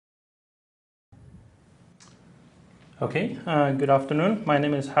Okay, good afternoon. My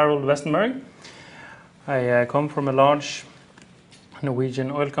name is Harold Wesenberg. I come from a large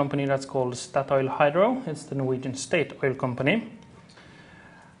Norwegian oil company that's called Statoil Hydro. It's the Norwegian state oil company.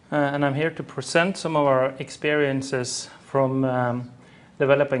 And I'm here to present some of our experiences from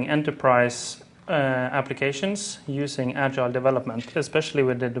developing enterprise applications using agile development, especially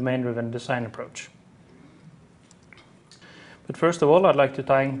with the domain-driven design approach. But first of all, I'd like to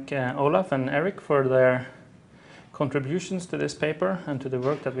thank Olaf and Eric for their contributions to this paper and to the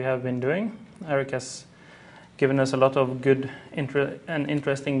work that we have been doing. Eric has given us a lot of good and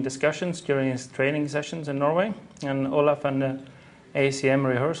interesting discussions during his training sessions in Norway, and Olaf and the ACM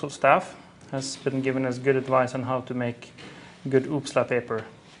rehearsal staff has been giving us good advice on how to make good Uppsala paper.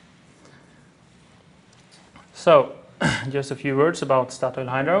 So, just a few words about Statoil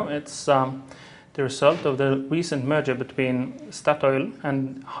Hydro. It's the result of the recent merger between Statoil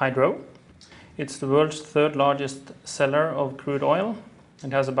and Hydro. It's the world's third largest seller of crude oil.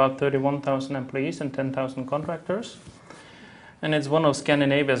 It has about 31,000 employees and 10,000 contractors. And it's one of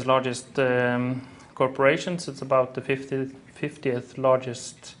Scandinavia's largest corporations. It's about the 50th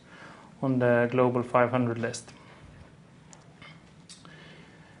largest on the global 500 list.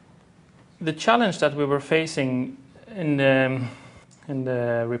 The challenge that we were facing in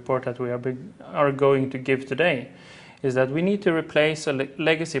the report that we are going to give today is that we need to replace a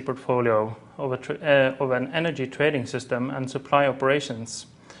legacy portfolio of an energy trading system and supply operations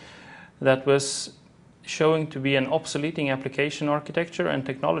that was showing to be an obsoleting application architecture and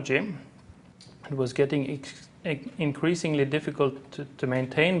technology. It was getting increasingly difficult to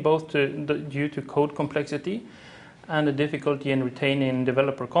maintain, both due to code complexity and the difficulty in retaining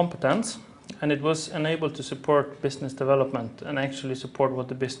developer competence, and it was unable to support business development and actually support what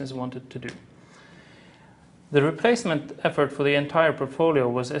the business wanted to do. The replacement effort for the entire portfolio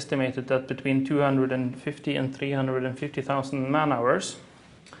was estimated at between 250 and 350,000 man-hours,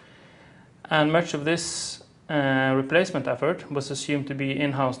 and much of this replacement effort was assumed to be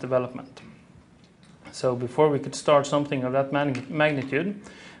in-house development. So before we could start something of that magnitude,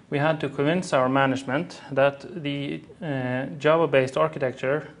 we had to convince our management that the Java-based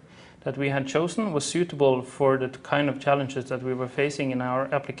architecture that we had chosen was suitable for the kind of challenges that we were facing in our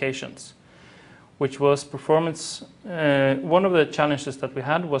applications, which was performance. One of the challenges that we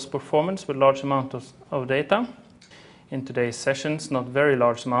had was performance with large amounts of data. In today's sessions, not very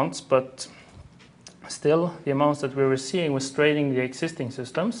large amounts, but still the amounts that we were seeing was straining the existing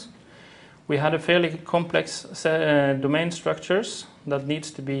systems. We had a fairly complex domain structures that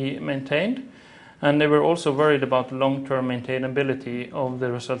needs to be maintained, and they were also worried about the long-term maintainability of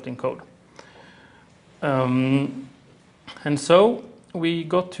the resulting code. And so we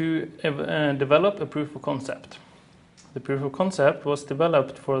got to develop a proof of concept. The proof of concept was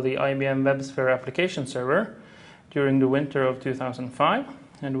developed for the IBM WebSphere application server during the winter of 2005,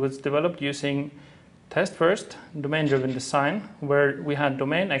 and was developed using test first, domain-driven design, where we had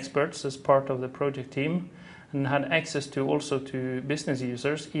domain experts as part of the project team and had access to also to business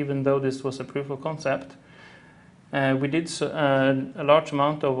users, even though this was a proof of concept. We did a large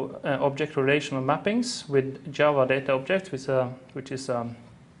amount of object relational mappings with Java data objects, which is a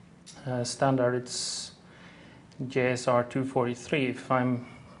standard. It's JSR 243, if I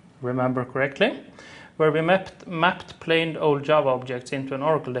remember correctly, where we mapped plain old Java objects into an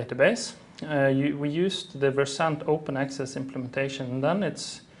Oracle database. We used the Versant open access implementation, and then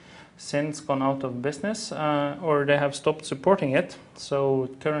it's since gone out of business, or they have stopped supporting it. So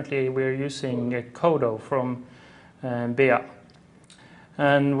currently we're using Codo from BEA.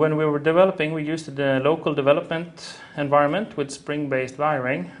 And when we were developing, we used the local development environment with Spring-based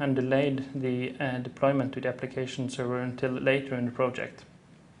wiring and delayed the deployment to the application server until later in the project.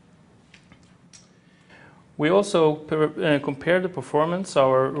 We also compared the performance,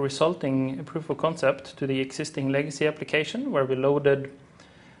 our resulting proof of concept, to the existing legacy application, where we loaded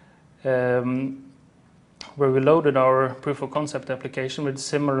our proof of concept application with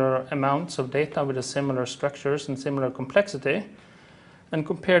similar amounts of data, with similar structures and similar complexity, and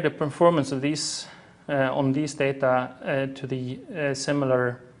compared the performance of these on these data to the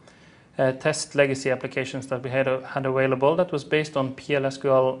similar test legacy applications that we had available. That was based on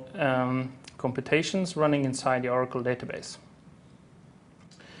PLSQL computations running inside the Oracle database.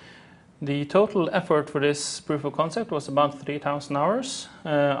 The total effort for this proof of concept was about 3,000 hours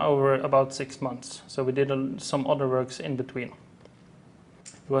over about 6 months. So we did some other works in between.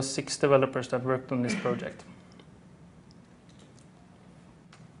 It was 6 developers that worked on this project.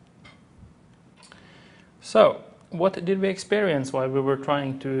 So what did we experience while we were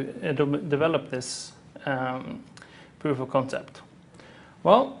trying to develop this proof of concept?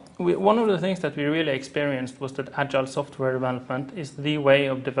 Well, one of the things that we really experienced was that agile software development is the way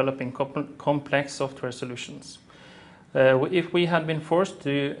of developing complex software solutions. If we had been forced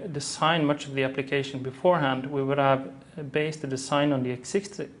to design much of the application beforehand, we would have based the design on the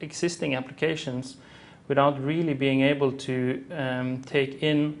existing applications without really being able to take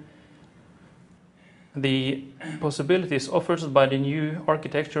in the possibilities offered by the new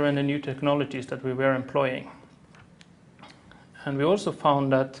architecture and the new technologies that we were employing. And we also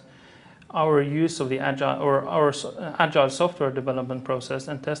found that our use of the agile software development process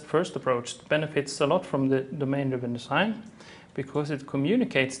and test-first approach benefits a lot from the domain-driven design, because it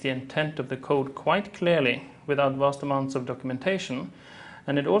communicates the intent of the code quite clearly without vast amounts of documentation,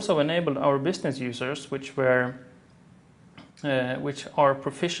 and it also enabled our business users, which are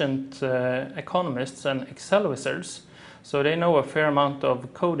proficient economists and Excel wizards, so they know a fair amount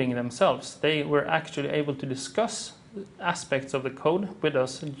of coding themselves. They were actually able to discuss aspects of the code with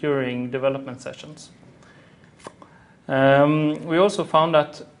us during development sessions. We also found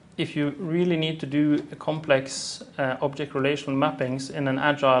that if you really need to do complex object relational mappings in an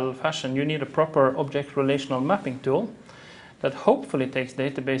agile fashion, you need a proper object relational mapping tool that hopefully takes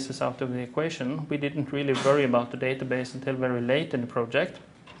databases out of the equation. We didn't really worry about the database until very late in the project.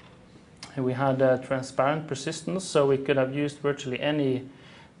 We had transparent persistence, so we could have used virtually any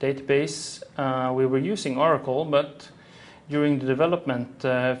database. We were using Oracle, but during the development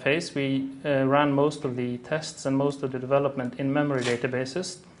phase, we ran most of the tests and most of the development in memory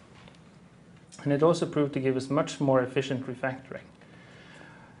databases. And it also proved to give us much more efficient refactoring.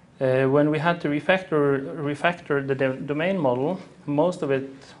 When we had to refactor the domain model, most of it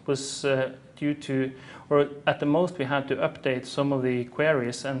was due to, or at the most we had to update some of the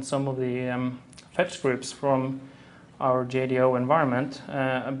queries and some of the fetch scripts from our JDO environment,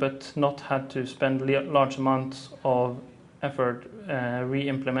 but not had to spend large amounts of effort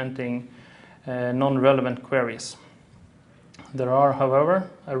re-implementing non-relevant queries. There are, however,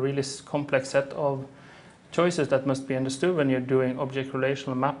 a really complex set of choices that must be understood when you're doing object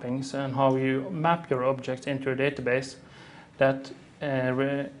relational mappings and how you map your objects into a database that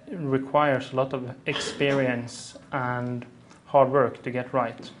requires a lot of experience and hard work to get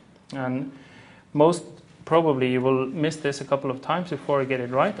right. And most probably you will miss this a couple of times before you get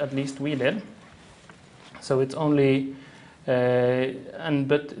it right, at least we did. So it's only,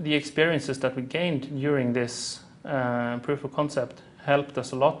 but the experiences that we gained during this proof of concept helped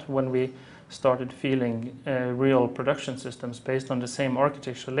us a lot when we started feeling real production systems based on the same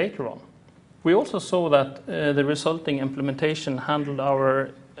architecture later on. We also saw that the resulting implementation handled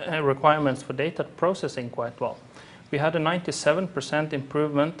our requirements for data processing quite well. We had a 97%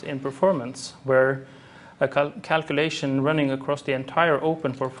 improvement in performance, where a calculation running across the entire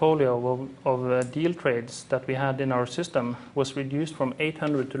open portfolio of deal trades that we had in our system was reduced from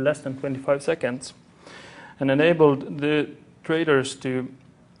 800 to less than 25 seconds, and enabled the traders to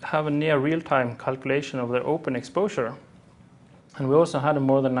have a near real-time calculation of their open exposure. And we also had a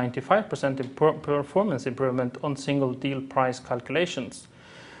more than 95% performance improvement on single deal price calculations.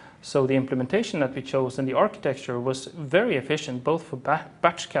 So the implementation that we chose and the architecture was very efficient, both for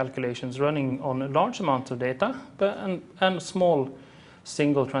batch calculations running on large amounts of data and small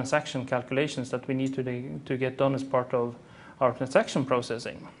single transaction calculations that we need to get done as part of our transaction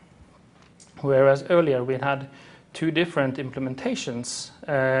processing. Whereas earlier we had two different implementations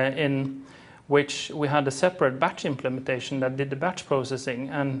in which we had a separate batch implementation that did the batch processing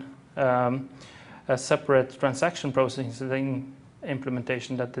and a separate transaction processing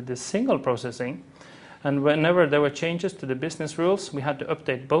implementation that did the single processing. And whenever there were changes to the business rules, we had to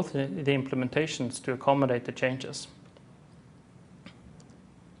update both the implementations to accommodate the changes.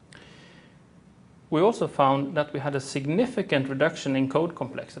 We also found that we had a significant reduction in code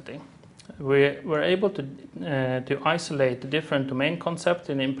complexity. We were able to isolate the different domain concepts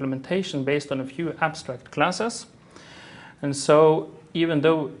in implementation based on a few abstract classes. And so even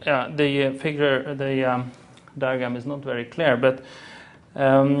though the diagram is not very clear, but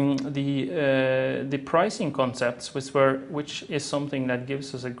the pricing concepts, which is something that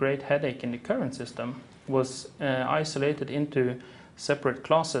gives us a great headache in the current system, was isolated into separate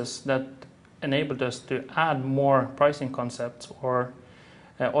classes that enabled us to add more pricing concepts or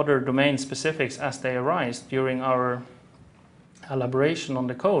other domain specifics as they arise during our elaboration on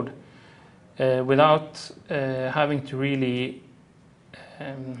the code without having to really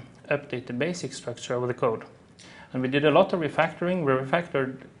update the basic structure of the code. And we did a lot of refactoring. We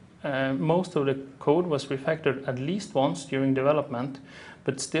refactored, most of the code was refactored at least once during development,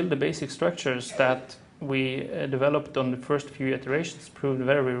 but still the basic structures that we developed on the first few iterations proved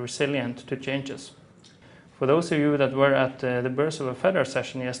very resilient to changes. For those of you that were at the Birds of a Feather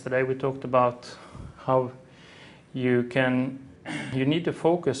session yesterday, we talked about how you need to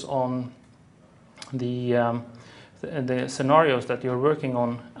focus on the scenarios that you're working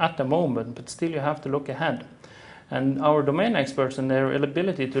on at the moment, but still you have to look ahead. And our domain experts and their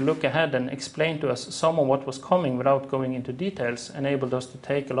ability to look ahead and explain to us some of what was coming without going into details enabled us to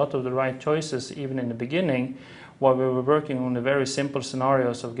take a lot of the right choices even in the beginning, while we were working on the very simple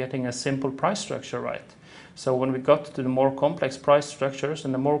scenarios of getting a simple price structure right. So when we got to the more complex price structures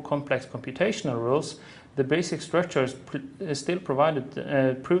and the more complex computational rules, the basic structures still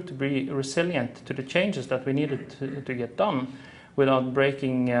proved to be resilient to the changes that we needed to get done without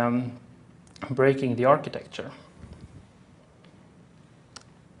breaking the architecture.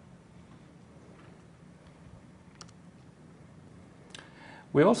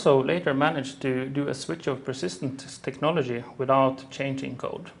 We also later managed to do a switch of persistence technology without changing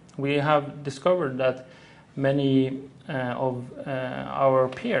code. We have discovered that many of our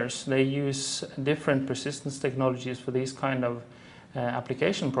peers, they use different persistence technologies for these kind of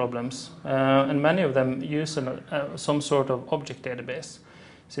application problems, and many of them use some sort of object database.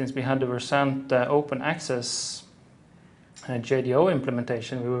 Since we had the Versant open access JDO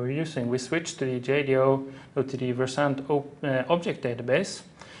implementation we switched to the JDO, to the Versant object database.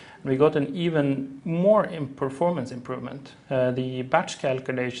 We got an even more performance improvement. The batch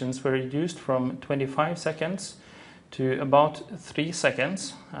calculations were reduced from 25 seconds to about 3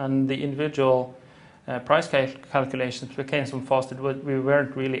 seconds, and the individual price calculations became so fast that we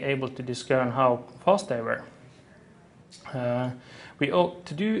weren't really able to discern how fast they were. To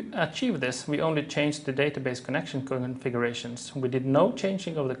achieve this, we only changed the database connection configurations. We did no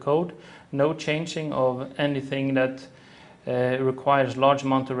changing of the code, no changing of anything that requires large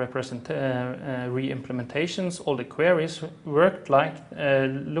amount of re-implementations. All the queries looked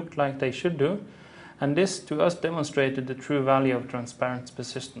like they should do, and this to us demonstrated the true value of transparent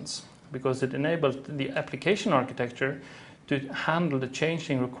persistence, because it enabled the application architecture to handle the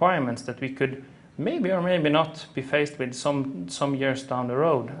changing requirements that we could maybe or maybe not be faced with some years down the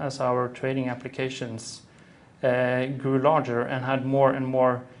road as our trading applications grew larger and had more and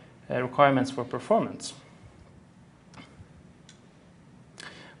more requirements for performance.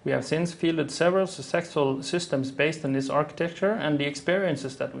 We have since fielded several successful systems based on this architecture, and the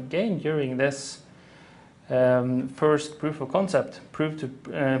experiences that we gained during this first proof of concept proved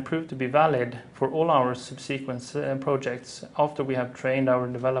to be valid for all our subsequent projects after we have trained our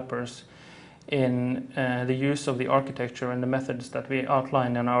developers in the use of the architecture and the methods that we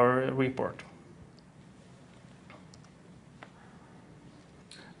outline in our report.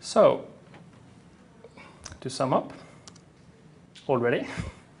 So, to sum up already,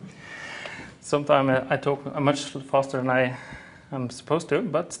 sometimes I talk much faster than I am supposed to,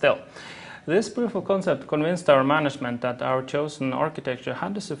 but still. This proof of concept convinced our management that our chosen architecture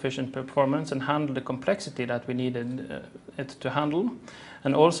had the sufficient performance and handled the complexity that we needed it to handle,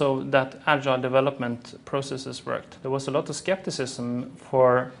 and also that agile development processes worked. There was a lot of skepticism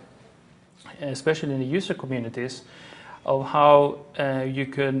especially in the user communities, of how you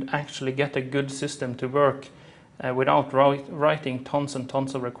could actually get a good system to work without writing tons and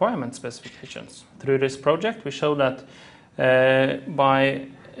tons of requirement specifications. Through this project, we showed that by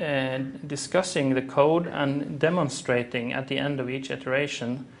discussing the code and demonstrating at the end of each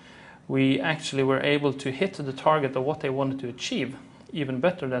iteration, we actually were able to hit the target of what they wanted to achieve even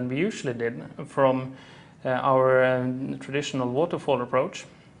better than we usually did from our traditional waterfall approach.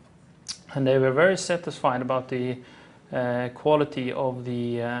 And they were very satisfied about the quality of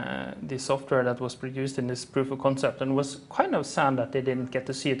the software that was produced in this proof of concept, and was kind of sad that they didn't get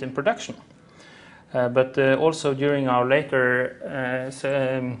to see it in production. But also during our later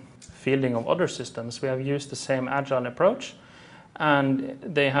fielding of other systems, we have used the same agile approach, and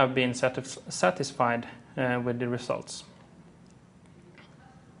they have been satisfied with the results.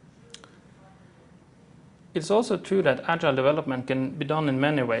 It's also true that agile development can be done in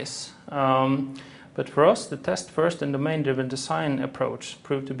many ways. But for us, the test first and domain-driven design approach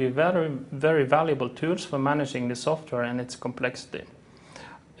proved to be very, very valuable tools for managing the software and its complexity.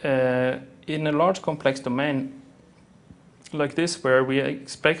 In a large complex domain like this, where we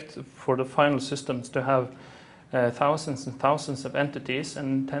expect for the final systems to have thousands and thousands of entities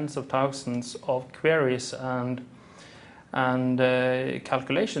and tens of thousands of queries and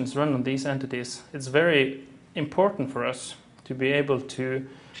calculations run on these entities, it's very important for us to be able to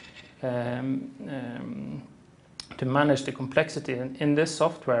manage the complexity in this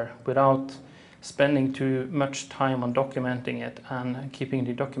software without spending too much time on documenting it and keeping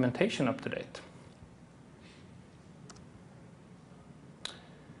the documentation up to date.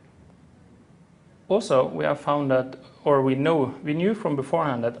 Also, we have found that, or we knew from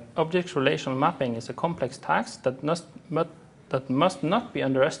beforehand that object relational mapping is a complex task that must not be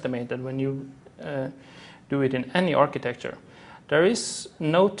underestimated when you do it in any architecture. There is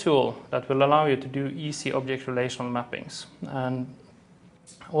no tool that will allow you to do easy object relational mappings. And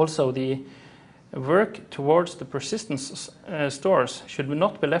also the work towards the persistence stores should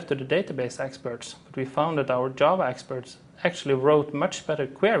not be left to the database experts, but we found that our Java experts actually wrote much better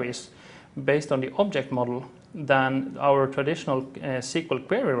queries based on the object model than our traditional SQL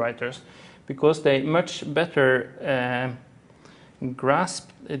query writers, because they much better grasp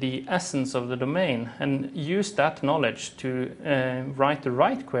the essence of the domain and use that knowledge to write the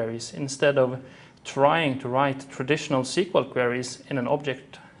right queries instead of trying to write traditional SQL queries in an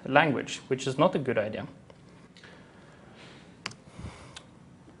object language, which is not a good idea.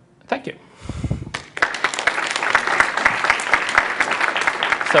 Thank you.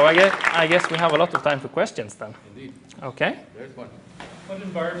 So I guess we have a lot of time for questions then. Indeed. Okay. There's one. What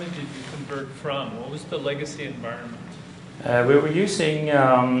environment did you convert from? What was the legacy environment? We were using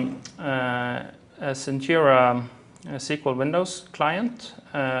a Centura SQL Windows client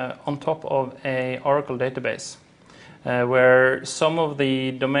on top of a Oracle database, where some of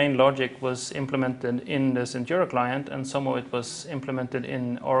the domain logic was implemented in the Centura client and some of it was implemented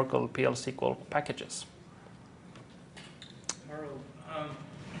in Oracle PL SQL packages.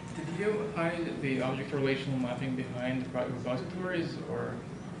 Did you hide the object relational mapping behind repositories, or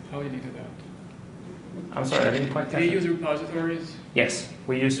how did you do that? I'm sorry, I didn't quite catch Did you it. use repositories? Yes,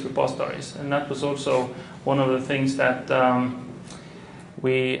 we used repositories, and that was also one of the things that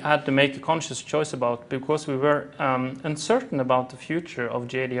we had to make a conscious choice about, because we were uncertain about the future of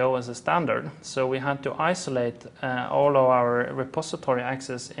JDO as a standard. So we had to isolate all of our repository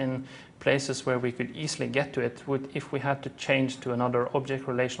access in places where we could easily get to it if we had to change to another object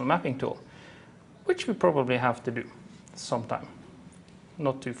relational mapping tool, which we probably have to do sometime,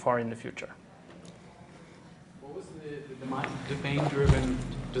 not too far in the future. What was the domain-driven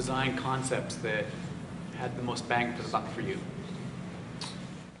design concepts that had the most bang for the buck for you?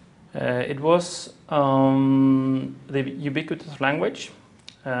 It was the ubiquitous language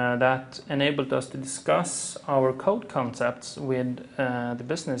that enabled us to discuss our code concepts with the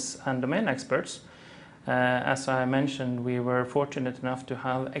business and domain experts. As I mentioned, we were fortunate enough to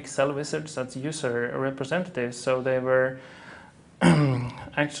have Excel wizards as user representatives, so they were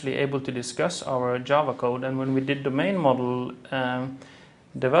actually able to discuss our Java code. And when we did domain model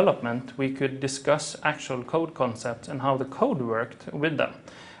development, we could discuss actual code concepts and how the code worked with them.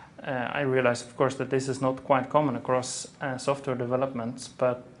 I realize, of course, that this is not quite common across software developments,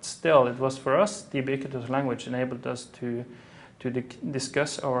 but still, it was for us, the ubiquitous language enabled us to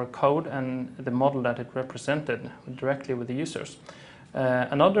discuss our code and the model that it represented directly with the users.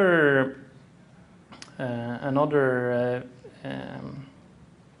 Another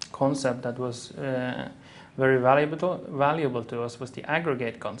concept that was very valuable to us was the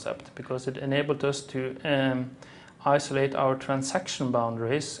aggregate concept, because it enabled us to isolate our transaction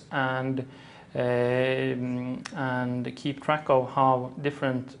boundaries and keep track of how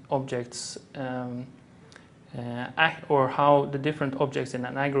different objects act, or how the different objects in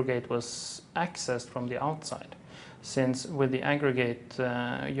an aggregate was accessed from the outside. Since with the aggregate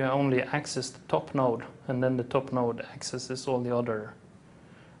you only access the top node, and then the top node accesses all the other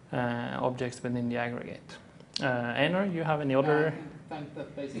objects within the aggregate. Einar, you have any other? I think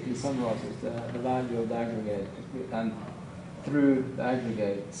that basically summarizes the value of the aggregate, and through the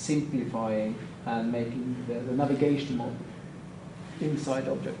aggregate simplifying and making the navigation model inside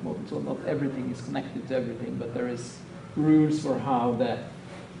object model. So not everything is connected to everything, but there is rules for how the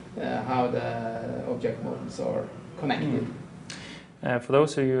object models are connected. For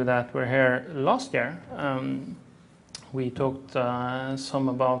those of you that were here last year, we talked some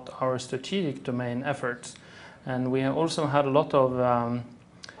about our strategic domain efforts. And we also had a lot of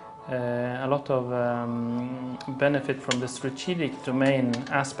benefit from the strategic domain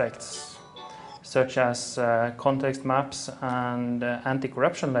aspects, such as context maps and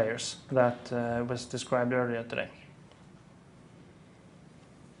anti-corruption layers that was described earlier today.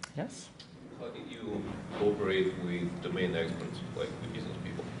 Yes? How did you cooperate with domain experts, like with business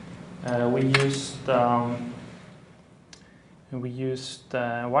people? We used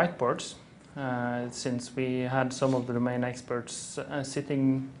whiteboards. Since we had some of the domain experts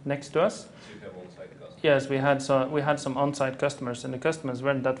sitting next to us. So you have on-site customers? Yes, we had some on-site customers, and the customers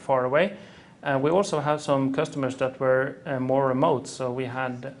weren't that far away. We also have some customers that were more remote. So we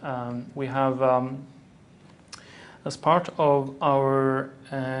have as part of our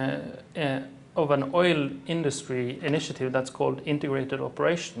of an oil industry initiative that's called Integrated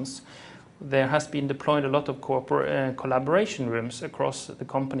Operations, there has been deployed a lot of collaboration rooms across the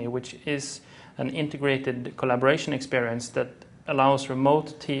company, which is an integrated collaboration experience that allows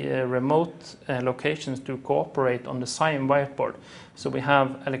remote locations to cooperate on the same whiteboard. So we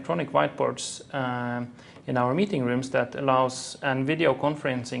have electronic whiteboards in our meeting rooms that allows, and video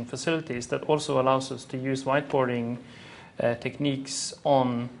conferencing facilities that also allows us to use whiteboarding techniques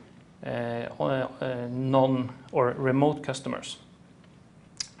on non or remote customers.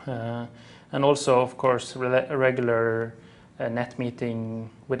 And also, of course, a regular net meeting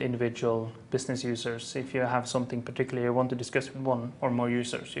with individual business users. If you have something particular you want to discuss with one or more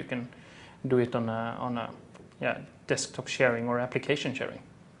users, you can do it on a desktop sharing or application sharing.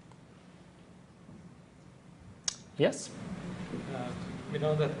 Yes? We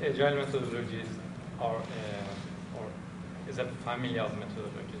know that agile methodologies are, or is a family of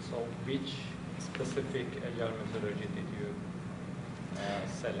methodologies. So which specific agile methodology did you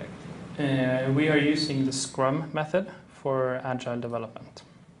select? We are using the Scrum method for agile development.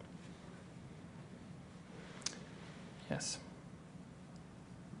 Yes.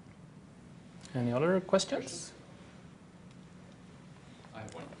 Any other questions? I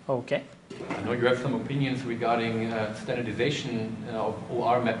have one. Okay. I know you have some opinions regarding standardization of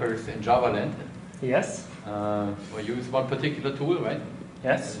OR mappers in Java land. Yes. We use one particular tool, right?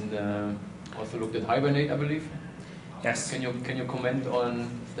 Yes. And also looked at Hibernate, I believe. Yes. Can you comment on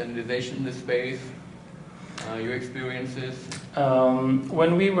standardization in this space? Your experiences?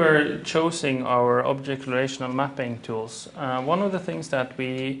 When we were choosing our object relational mapping tools, one of the things that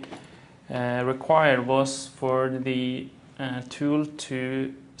we required was for the tool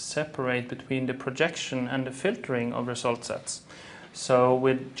to separate between the projection and the filtering of result sets. So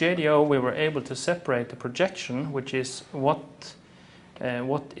with JDO we were able to separate the projection, which is what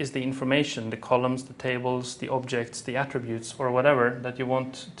is the information, the columns, the tables, the objects, the attributes, or whatever that you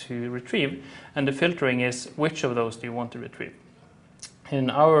want to retrieve, and the filtering is which of those do you want to retrieve. In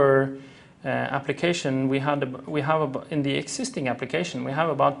our application, in the existing application, we have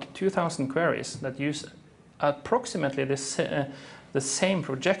about 2,000 queries that use approximately the same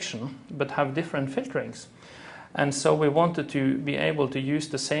projection, but have different filterings. And so we wanted to be able to use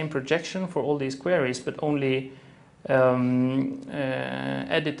the same projection for all these queries, but only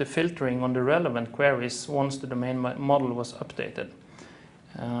edit the filtering on the relevant queries once the domain model was updated.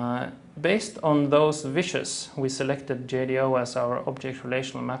 Based on those wishes, we selected JDO as our object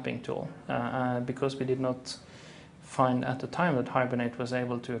relational mapping tool because we did not find at the time that Hibernate was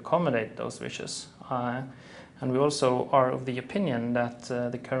able to accommodate those wishes. And we also are of the opinion that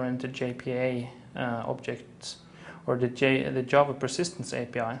the current JPA object, or the Java Persistence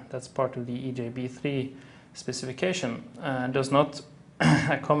API, that's part of the EJB3 specification, does not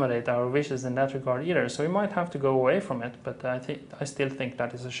accommodate our wishes in that regard either. So we might have to go away from it, but I still think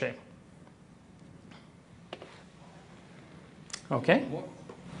that is a shame. Okay? Go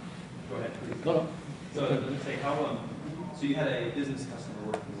ahead. No. So let me say, so you had a business customer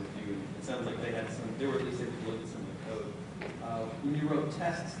working with you. It sounds like they were at least able to look at some of the code. When you wrote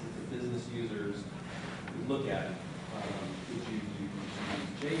tests that the business users could look at, did you use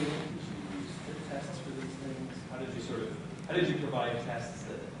JUnit? Did you use fit tests for these things? How did you provide tests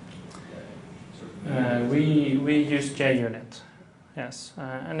that we used JUnit, yes,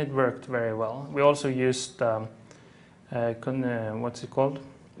 and it worked very well. We also used what's it called?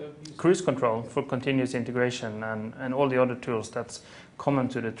 Cruise control for continuous integration and all the other tools that's common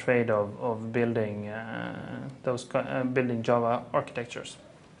to the trade of building building Java architectures.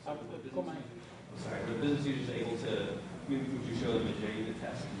 Sorry, the business users able to, would you show them a JUnit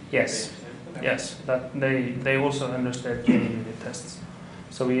test? Yes, yes, that they also understood JUnit tests.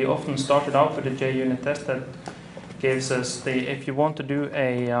 So we often started out with a JUnit test that gives us if you want to do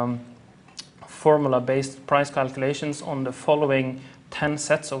a formula-based price calculations on the following 10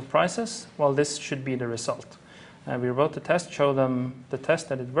 sets of prices, well, this should be the result. We wrote the test, showed them the test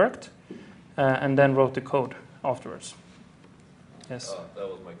that it worked, and then wrote the code afterwards. Yes. That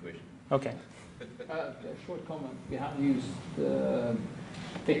was my question. Okay. A short comment. We have used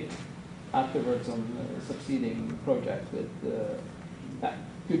fit afterwards on succeeding projects with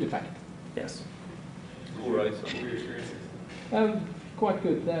good effect. Yes. All right. Quite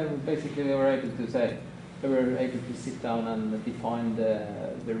good. Basically, they were able to sit down and define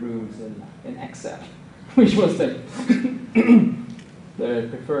the rules in Excel, which was the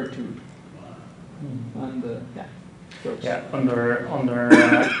preferred tool. And under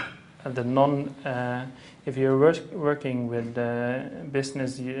the non, if you're working with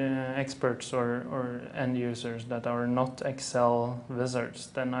business experts or end users that are not Excel wizards,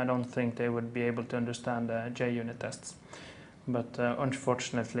 then I don't think they would be able to understand JUnit tests. But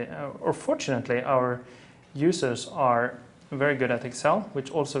unfortunately, or fortunately, our users are very good at Excel,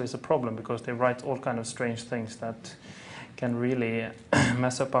 which also is a problem because they write all kind of strange things that can really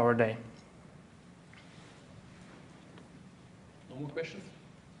mess up our day. No more questions?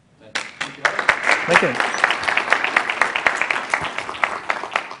 Thank you.